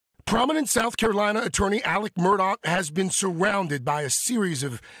Prominent South Carolina attorney Alex Murdaugh has been surrounded by a series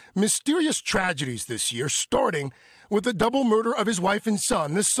of mysterious tragedies this year, starting with the double murder of his wife and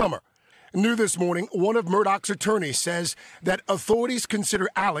son this summer. New this morning, one of Murdaugh's attorneys says that authorities consider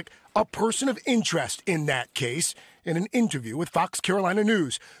Alex a person of interest in that case in an interview with Fox Carolina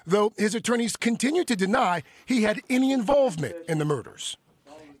News, though his attorneys continue to deny he had any involvement in the murders.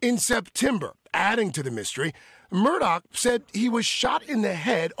 In September, adding to the mystery, Murdaugh said he was shot in the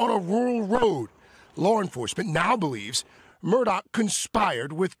head on a rural road. Law enforcement now believes Murdaugh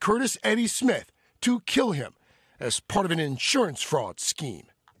conspired with Curtis Eddie Smith to kill him as part of an insurance fraud scheme.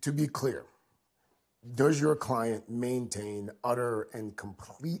 To be clear, does your client maintain utter and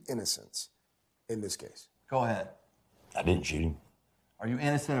complete innocence in this case? Go ahead. I didn't shoot him. Are you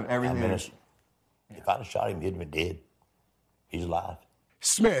innocent of everything? I'm innocent. If I'd have shot him, he'd have been dead. He's alive.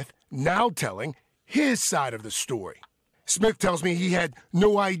 Smith now telling his side of the story. Smith tells me he had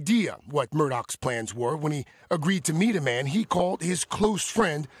no idea what Murdaugh's plans were when he agreed to meet a man he called his close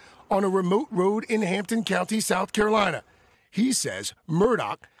friend on a remote road in Hampton County, South Carolina. He says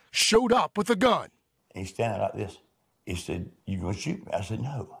Murdaugh showed up with a gun. And he's standing like this. He said, "You gonna shoot me?" I said,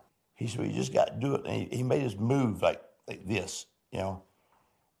 "No." He said, "Well, you just got to do it." And he made his move like this, you know.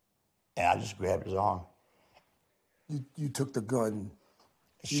 And I just grabbed his arm. You took the gun.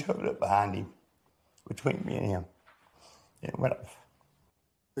 Shoved it behind him, between me and him. And it went off.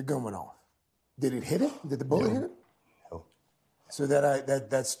 The gun went off. Did it hit him? Did the bullet hit him? No. So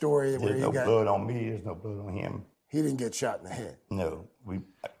that story where There's he no got blood on me. There's no blood on him. He didn't get shot in the head. No. We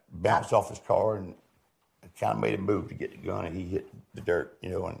bounced off his car and kind of made a move to get the gun, and he hit the dirt,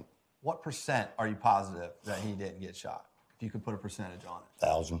 you know. And what percent are you positive that he didn't get shot? If you could put a percentage on it.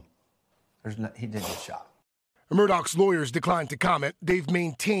 1,000. He didn't get shot. Murdaugh's lawyers declined to comment. They've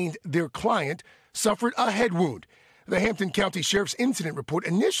maintained their client suffered a head wound. The Hampton County Sheriff's incident report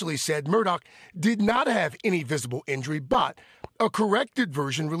initially said Murdaugh did not have any visible injury, but a corrected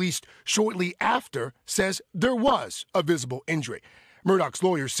version released shortly after says there was a visible injury. Murdaugh's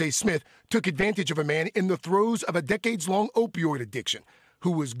lawyers say Smith took advantage of a man in the throes of a decades-long opioid addiction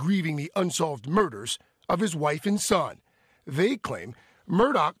who was grieving the unsolved murders of his wife and son. They claim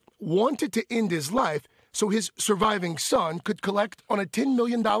Murdaugh wanted to end his life so his surviving son could collect on a $10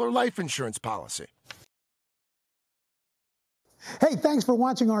 million life insurance policy. Hey, thanks for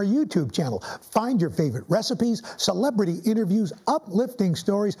watching our YouTube channel. Find your favorite recipes, celebrity interviews, uplifting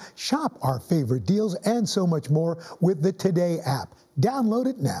stories, shop our favorite deals, and so much more with the Today app. Download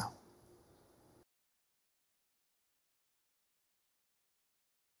it now.